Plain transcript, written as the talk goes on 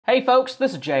Hey folks,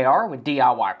 this is JR with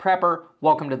DIY Prepper.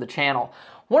 Welcome to the channel.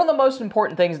 One of the most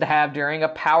important things to have during a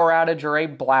power outage or a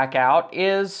blackout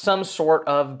is some sort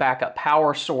of backup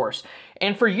power source.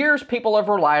 And for years, people have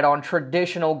relied on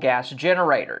traditional gas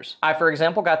generators. I, for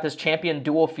example, got this Champion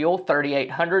dual fuel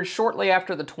 3800 shortly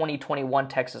after the 2021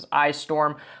 Texas ice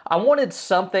storm. I wanted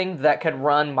something that could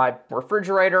run my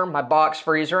refrigerator, my box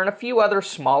freezer, and a few other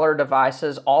smaller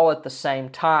devices all at the same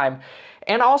time.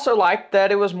 And I also liked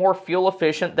that it was more fuel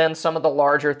efficient than some of the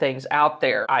larger things out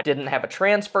there. I didn't have a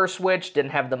transfer switch,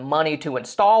 didn't have the money to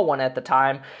install one at the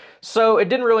time, so it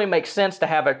didn't really make sense to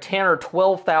have a 10 or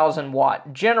 12,000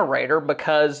 watt generator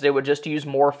because it would just use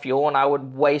more fuel and I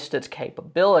would waste its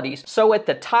capabilities. So at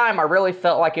the time, I really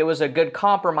felt like it was a good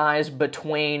compromise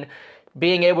between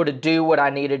being able to do what I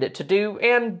needed it to do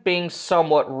and being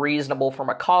somewhat reasonable from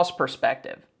a cost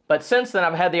perspective. But since then,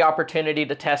 I've had the opportunity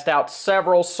to test out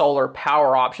several solar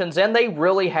power options, and they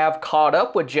really have caught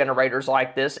up with generators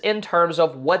like this in terms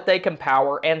of what they can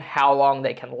power and how long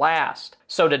they can last.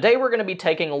 So today we're going to be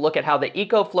taking a look at how the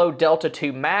Ecoflow Delta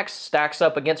 2 Max stacks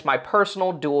up against my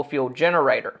personal dual fuel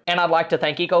generator. And I'd like to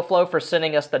thank Ecoflow for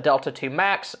sending us the Delta 2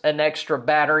 Max, an extra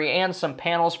battery, and some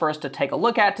panels for us to take a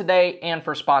look at today, and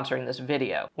for sponsoring this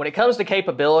video. When it comes to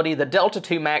capability, the Delta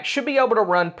 2 Max should be able to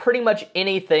run pretty much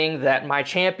anything that my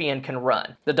Champion can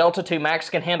run. The Delta 2 Max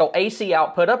can handle AC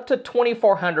output up to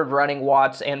 2400 running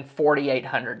watts and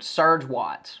 4800 surge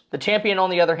watts. The Champion, on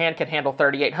the other hand, can handle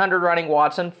 3800 running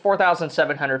watts and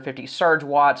 4750 surge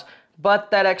watts,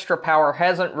 but that extra power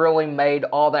hasn't really made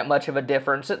all that much of a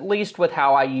difference, at least with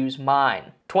how I use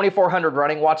mine. 2400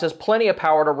 running watts is plenty of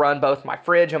power to run both my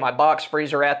fridge and my box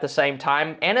freezer at the same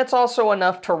time, and it's also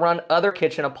enough to run other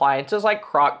kitchen appliances like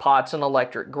crock pots and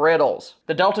electric griddles.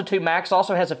 The Delta 2 Max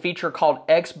also has a feature called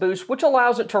X Boost, which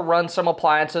allows it to run some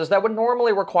appliances that would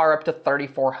normally require up to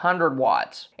 3400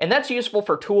 watts. And that's useful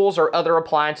for tools or other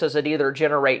appliances that either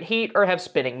generate heat or have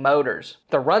spinning motors.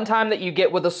 The runtime that you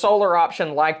get with a solar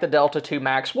option like the Delta 2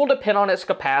 Max will depend on its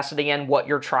capacity and what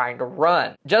you're trying to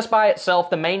run. Just by itself,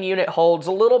 the main unit holds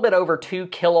a little bit over 2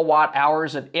 kilowatt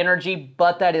hours of energy,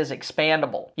 but that is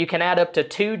expandable. You can add up to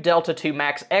 2 Delta 2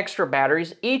 Max extra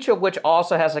batteries, each of which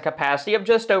also has a capacity of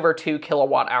just over 2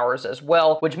 kilowatt hours as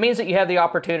well, which means that you have the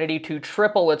opportunity to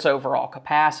triple its overall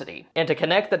capacity. And to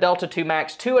connect the Delta 2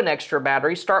 Max to an extra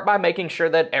battery, start by making sure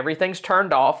that everything's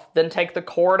turned off, then take the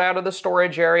cord out of the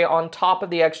storage area on top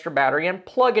of the extra battery and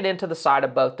plug it into the side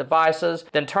of both devices,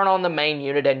 then turn on the main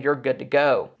unit and you're good to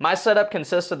go. My setup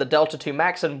consists of the Delta 2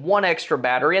 Max and one extra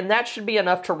battery, and that should be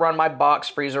enough to run my box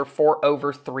freezer for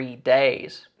over 3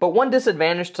 days. But one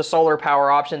disadvantage to solar power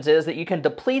options is that you can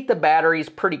deplete the batteries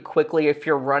pretty quickly if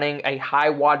you're running a high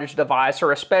wattage device,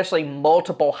 or especially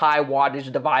multiple high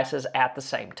wattage devices at the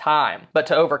same time. But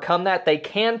to overcome that, they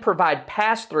can provide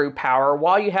pass-through power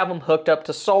while you have them hooked up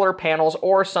to solar panels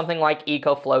or something like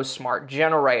Ecoflow's smart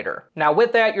generator. Now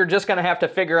with that, you're just going to have to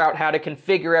figure out how to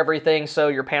configure everything so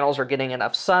your panels are getting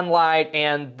enough sunlight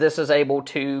and this is able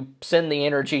to send the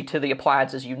energy to the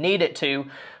appliances you need it to.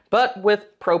 But with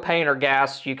propane or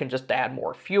gas, you can just add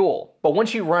more fuel. But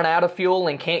once you run out of fuel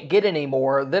and can't get any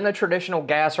more, then a traditional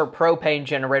gas or propane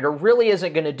generator really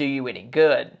isn't going to do you any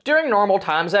good. During normal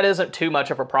times, that isn't too much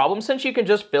of a problem since you can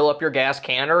just fill up your gas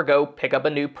can or go pick up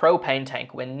a new propane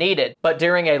tank when needed. But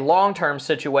during a long-term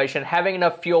situation, having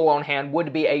enough fuel on hand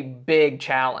would be a big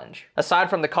challenge. Aside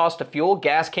from the cost of fuel,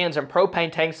 gas cans and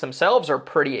propane tanks themselves are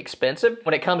pretty expensive.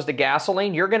 When it comes to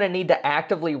gasoline, you're going to need to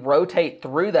actively rotate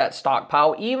through that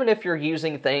stockpile, even if you're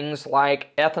using things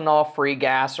like ethanol-free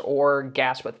gas or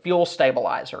gas with fuel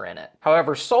stabilizer in it.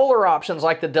 However, solar options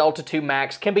like the Delta 2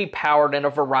 Max can be powered in a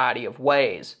variety of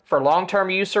ways. For long-term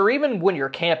use or even when you're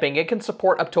camping, it can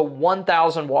support up to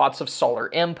 1000 watts of solar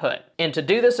input. And to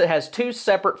do this, it has 2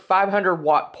 separate 500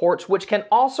 watt ports, which can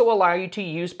also allow you to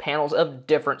use panels of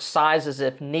different sizes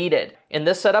if needed. In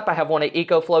this setup, I have one of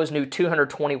Ecoflow's new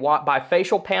 220 watt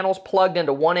bifacial panels plugged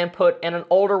into one input and an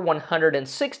older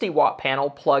 160 watt panel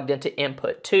plugged into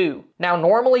input 2. Now,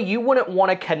 normally you wouldn't want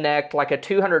to connect like a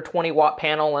 220 watt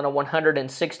panel and a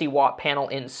 160 watt panel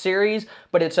in series,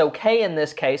 but it's okay in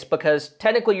this case because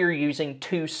technically you're using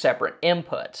 2 separate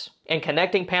inputs. And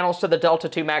connecting panels to the Delta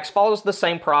 2 Max follows the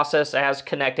same process as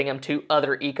connecting them to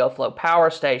other Ecoflow power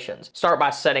stations. Start by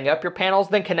setting up your panels,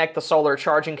 then connect the solar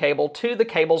charging cable to the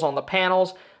cables on the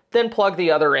panels, then plug the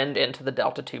other end into the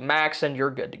Delta 2 Max and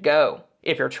you're good to go.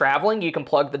 If you're traveling, you can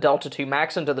plug the Delta 2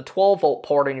 Max into the 12 volt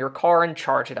port in your car and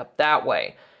charge it up that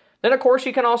way. Then of course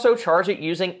you can also charge it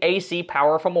using AC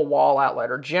power from a wall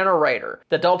outlet or generator.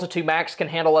 The Delta 2 Max can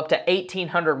handle up to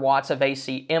 1800 watts of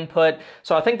AC input,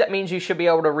 so I think that means you should be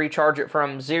able to recharge it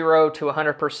from 0 to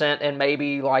 100% in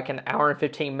maybe like an hour and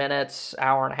 15 minutes,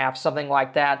 hour and a half, something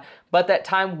like that. But that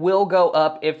time will go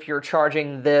up if you're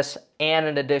charging this and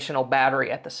an additional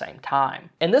battery at the same time.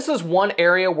 And this is one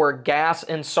area where gas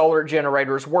and solar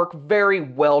generators work very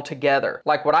well together.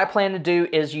 Like what I plan to do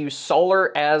is use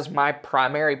solar as my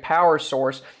primary power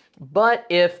source, but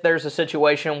if there's a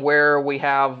situation where we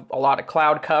have a lot of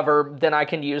cloud cover, then I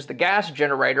can use the gas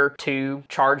generator to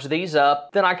charge these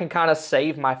up. Then I can kind of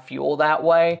save my fuel that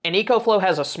way. And Ecoflow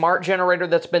has a smart generator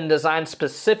that's been designed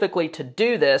specifically to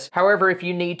do this. However, if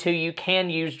you need to, you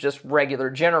can use just regular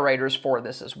generators for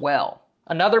this as well.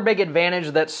 Another big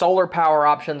advantage that solar power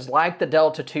options like the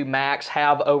Delta 2 Max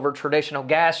have over traditional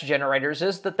gas generators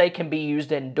is that they can be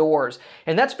used indoors.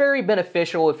 And that's very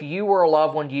beneficial if you or a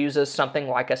loved one uses something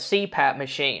like a CPAP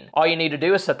machine. All you need to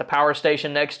do is set the power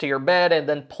station next to your bed and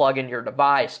then plug in your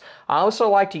device. I also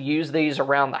like to use these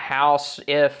around the house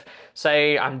if,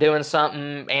 say, I'm doing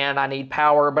something and I need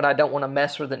power, but I don't want to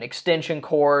mess with an extension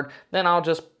cord, then I'll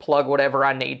just plug whatever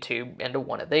I need to into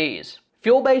one of these.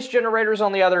 Fuel-based generators,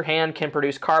 on the other hand, can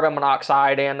produce carbon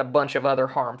monoxide and a bunch of other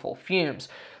harmful fumes.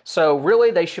 So really,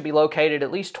 they should be located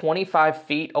at least 25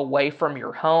 feet away from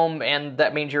your home, and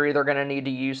that means you're either going to need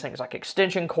to use things like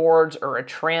extension cords or a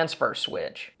transfer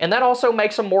switch. And that also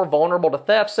makes them more vulnerable to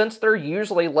theft since they're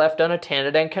usually left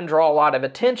unattended and can draw a lot of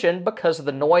attention because of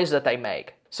the noise that they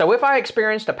make. So if I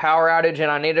experienced a power outage and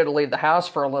I needed to leave the house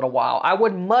for a little while, I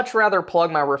would much rather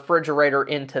plug my refrigerator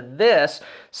into this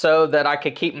so that I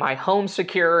could keep my home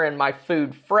secure and my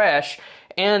food fresh.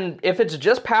 And if it's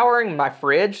just powering my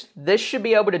fridge, this should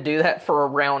be able to do that for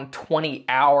around 20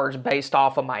 hours based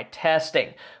off of my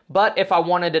testing. But if I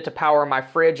wanted it to power my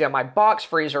fridge and my box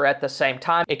freezer at the same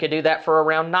time, it could do that for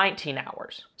around 19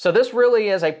 hours. So this really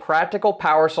is a practical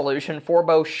power solution for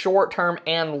both short-term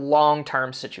and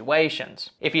long-term situations.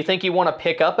 If you think you want to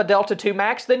pick up a Delta 2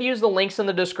 Max, then use the links in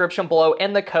the description below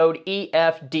and the code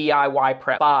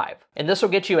EFDIYPrep5. And this will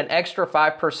get you an extra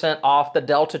 5% off the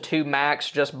Delta 2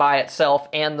 Max just by itself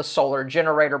and the solar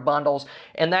generator bundles,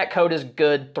 and that code is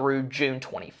good through June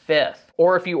 25th.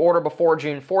 Or if you order before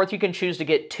June 4th, you can choose to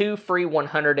get 2 free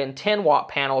 110 watt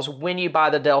panels when you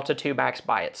buy the Delta 2 Max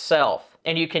by itself.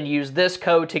 And you can use this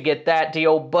code to get that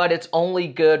deal, but it's only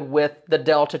good with the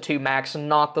Delta 2 Max,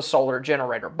 not the solar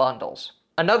generator bundles.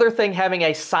 Another thing having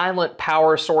a silent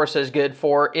power source is good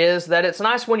for is that it's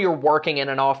nice when you're working in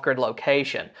an off-grid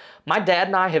location. My dad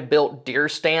and I have built deer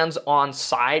stands on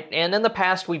site, and in the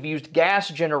past we've used gas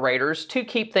generators to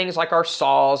keep things like our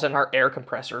saws and our air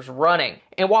compressors running.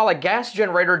 And while a gas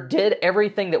generator did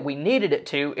everything that we needed it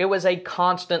to, it was a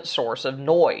constant source of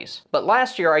noise. But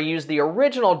last year I used the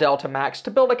original Delta Max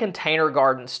to build a container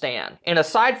garden stand. And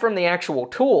aside from the actual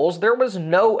tools, there was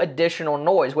no additional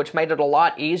noise, which made it a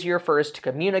lot easier for us to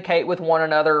communicate with one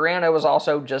another, and it was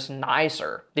also just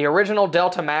nicer. The original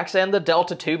Delta Max and the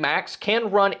Delta 2 Max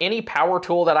can run any power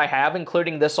tool that I have,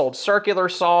 including this old circular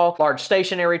saw, large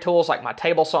stationary tools like my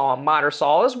table saw and miter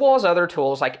saw, as well as other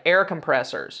tools like air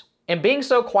compressors. And being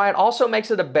so quiet also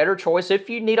makes it a better choice if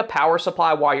you need a power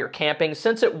supply while you're camping,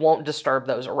 since it won't disturb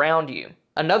those around you.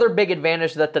 Another big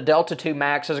advantage that the Delta 2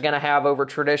 Max is going to have over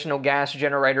traditional gas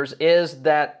generators is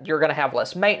that you're going to have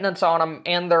less maintenance on them,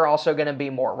 and they're also going to be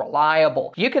more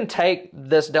reliable. You can take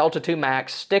this Delta 2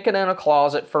 Max, stick it in a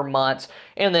closet for months,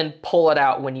 and then pull it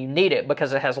out when you need it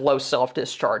because it has low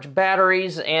self-discharge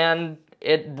batteries and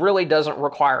it really doesn't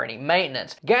require any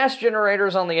maintenance. Gas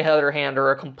generators, on the other hand,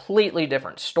 are a completely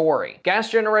different story. Gas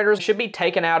generators should be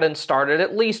taken out and started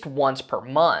at least once per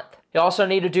month. You also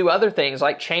need to do other things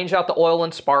like change out the oil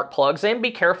and spark plugs and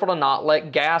be careful to not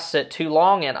let gas sit too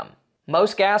long in them.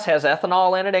 Most gas has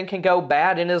ethanol in it and can go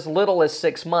bad in as little as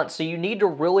 6 months, so you need to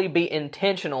really be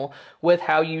intentional with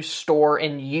how you store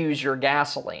and use your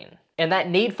gasoline. And that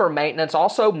need for maintenance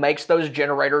also makes those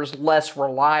generators less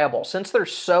reliable. Since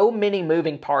there's so many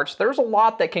moving parts, there's a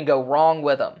lot that can go wrong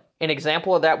with them. An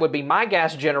example of that would be my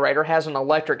gas generator has an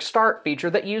electric start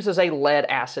feature that uses a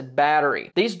lead-acid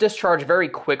battery. These discharge very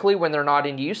quickly when they're not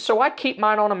in use, so I keep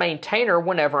mine on a maintainer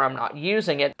whenever I'm not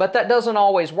using it, but that doesn't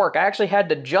always work. I actually had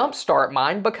to jump start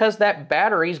mine because that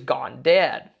battery's gone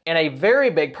dead. And a very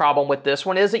big problem with this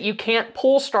one is that you can't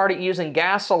pull start it using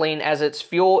gasoline as its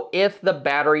fuel if the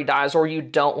battery dies or you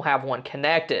don't have one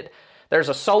connected. There's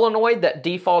a solenoid that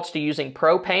defaults to using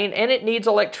propane, and it needs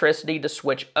electricity to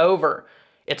switch over.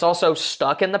 It's also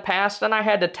stuck in the past, and I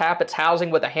had to tap its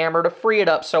housing with a hammer to free it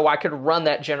up so I could run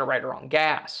that generator on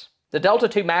gas. The Delta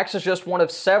 2 Max is just one of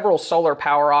several solar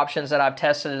power options that I've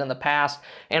tested in the past,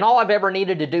 and all I've ever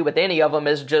needed to do with any of them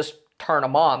is just turn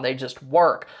them on. They just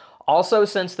work. Also,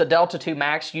 since the Delta 2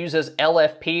 Max uses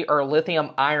LFP or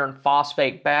lithium iron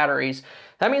phosphate batteries,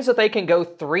 that means that they can go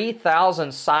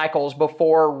 3,000 cycles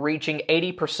before reaching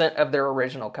 80% of their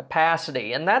original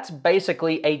capacity, and that's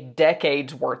basically a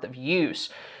decade's worth of use.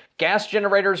 Gas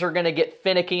generators are going to get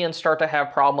finicky and start to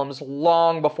have problems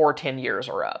long before 10 years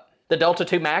are up. The Delta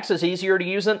 2 Max is easier to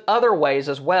use in other ways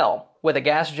as well. With a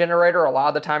gas generator, a lot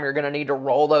of the time you're going to need to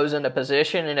roll those into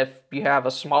position, and if you have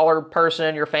a smaller person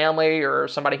in your family or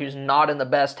somebody who's not in the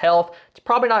best health, it's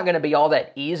probably not going to be all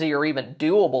that easy or even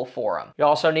doable for them. You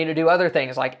also need to do other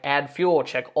things like add fuel,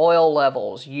 check oil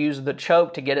levels, use the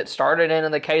choke to get it started, and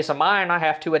in the case of mine, I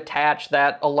have to attach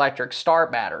that electric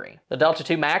start battery. The Delta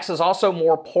 2 Max is also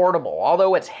more portable.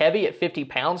 Although it's heavy at 50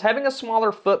 pounds, having a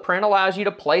smaller footprint allows you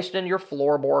to place it in your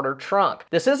floorboard or trunk.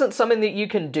 This isn't something that you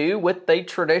can do with the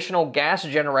traditional gas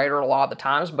generator a lot of the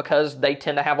times because they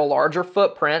tend to have a larger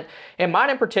footprint, and mine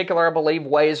in particular I believe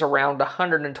weighs around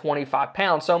 125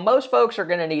 pounds, so most folks are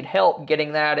going to need help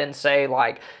getting that in, say,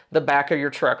 like the back of your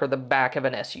truck or the back of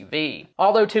an SUV.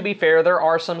 Although, to be fair, there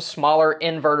are some smaller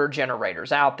inverter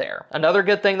generators out there. Another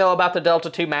good thing though about the Delta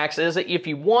 2 Max is that if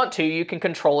you want to, you can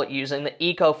control it using the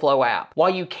Ecoflow app. While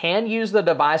you can use the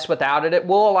device without it, it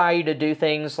will allow you to do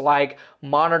things like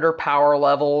monitor power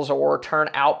levels or turn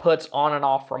outputs on and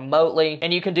off remotely,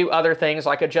 and you can do other things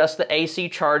like adjust the AC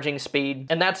charging speed,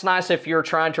 and that's nice if you're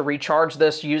trying to recharge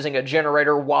this using a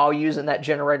generator while using that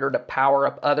generator to power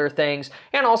up other things,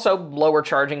 and also lower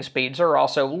charging speeds are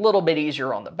also a little bit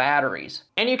easier on the batteries.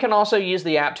 And you can also use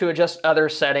the app to adjust other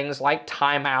settings like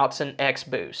timeouts and X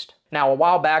Boost. Now, a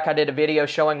while back I did a video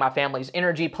showing my family's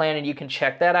energy plan, and you can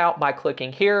check that out by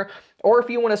clicking here, or if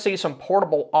you want to see some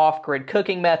portable off-grid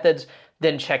cooking methods,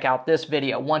 then check out this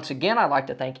video. Once again, I'd like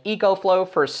to thank Ecoflow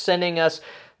for sending us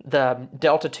the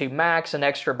Delta 2 Max, an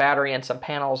extra battery, and some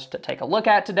panels to take a look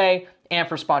at today, and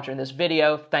for sponsoring this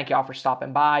video. Thank y'all for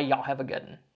stopping by. Y'all have a good one.